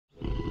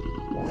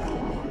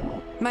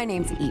My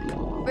name's Eep.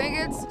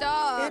 Bigot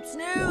stuff. It's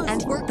news.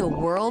 And we're the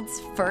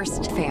world's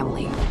first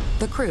family,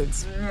 the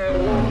Croods.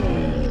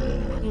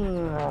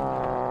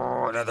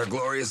 Oh, another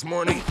glorious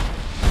morning.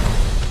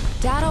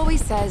 Dad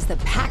always says the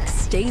pack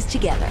stays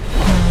together.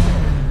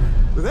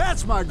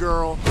 That's my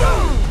girl.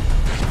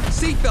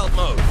 Seatbelt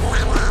mode.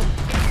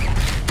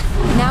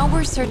 Now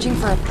we're searching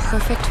for a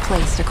perfect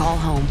place to call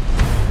home.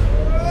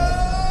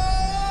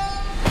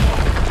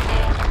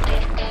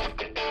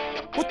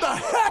 What the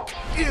heck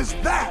is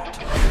that?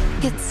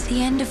 It's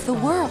the end of the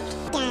world.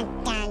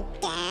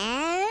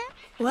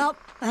 Well,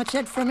 that's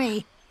it for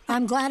me.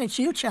 I'm glad it's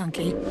you,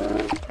 Chunky.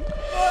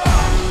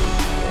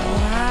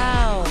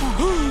 Wow.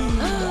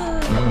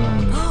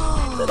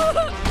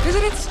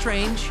 Isn't it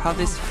strange how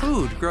this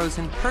food grows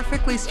in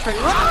perfectly straight...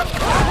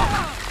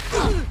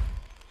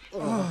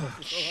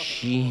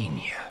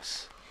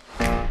 Genius.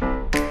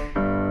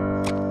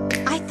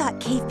 I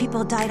thought cave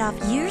people died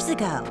off years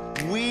ago.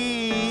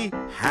 We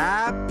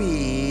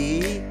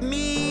happy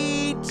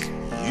meet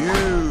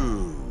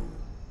you.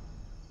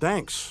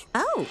 Thanks.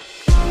 Oh.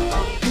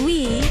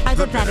 We are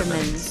the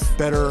Bettermans.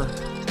 Better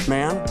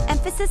man?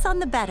 Emphasis on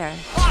the better.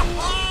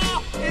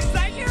 Is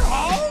that your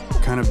home?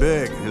 Kind of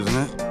big, isn't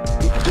it?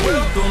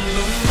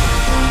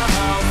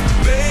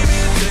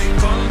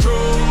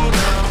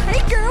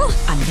 Hey, girl!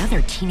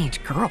 Another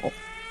teenage girl.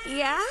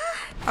 Yeah?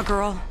 A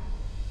girl.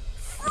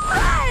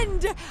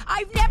 Friend!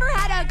 I've never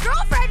had a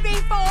girlfriend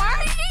before!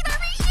 Me either!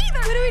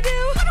 What do we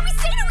do? What do we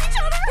say to each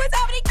other?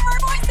 Without any car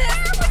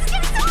voices? What's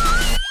getting so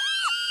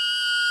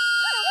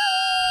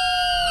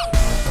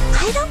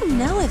I don't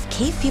know if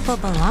cave people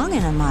belong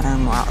in a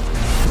modern world.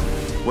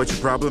 What's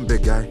your problem,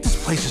 big guy?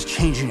 This place is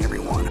changing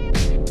everyone.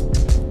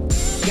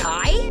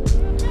 Guy?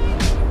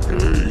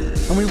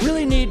 And we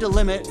really need to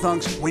limit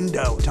Thunk's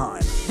window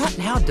time. Not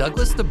now,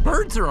 Douglas. The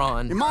birds are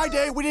on. In my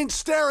day, we didn't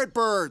stare at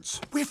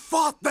birds. We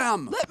fought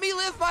them. Let me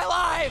live my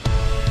life.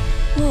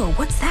 Whoa,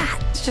 what's that?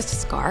 It's just a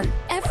scar.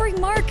 Every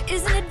mark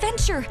is an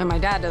adventure. And my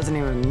dad doesn't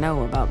even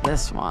know about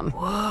this one.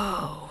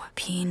 Whoa,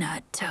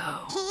 peanut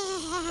toe.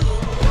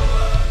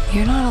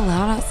 You're not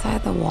allowed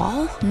outside the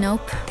wall?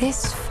 Nope.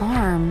 This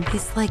farm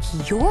is like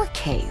your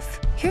cave.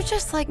 You're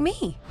just like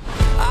me.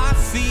 I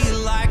feel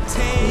like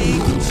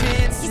taking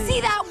chances. You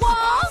see that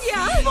wall?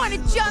 Yeah. You want to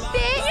jump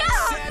in? Yeah.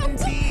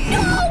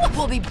 No!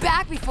 We'll be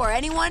back before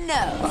anyone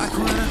knows. Like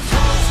when I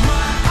close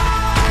my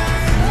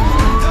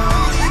eyes,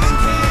 don't even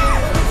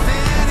care if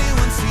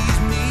anyone sees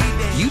me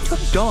dance. You took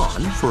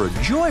Dawn for a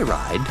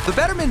joyride. The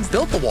Bettermans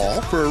built the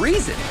wall for a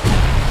reason.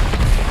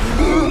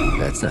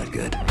 That's not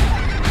good.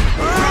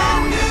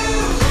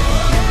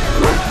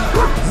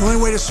 The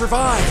only way to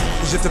survive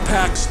is if the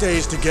pack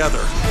stays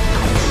together.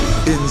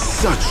 In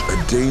such a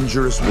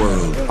dangerous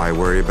world, I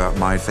worry about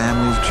my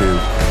family too.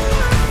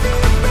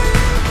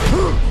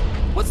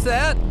 What's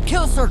that?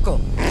 Kill circle.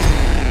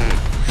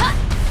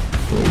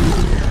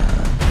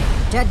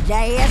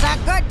 Today is a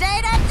good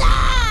day to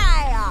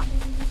die!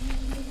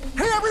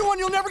 Hey, everyone,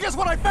 you'll never guess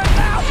what I found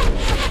out!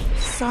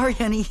 Sorry,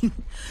 honey.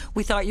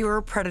 We thought you were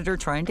a predator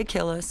trying to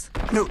kill us.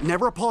 No,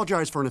 never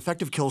apologize for an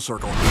effective kill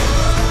circle.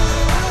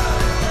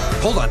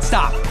 Hold on,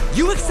 stop.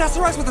 You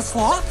accessorize with a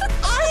sloth?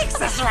 I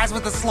accessorize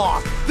with a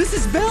sloth. This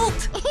is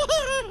built.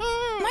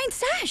 Mine's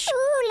Sash.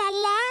 Ooh la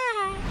la.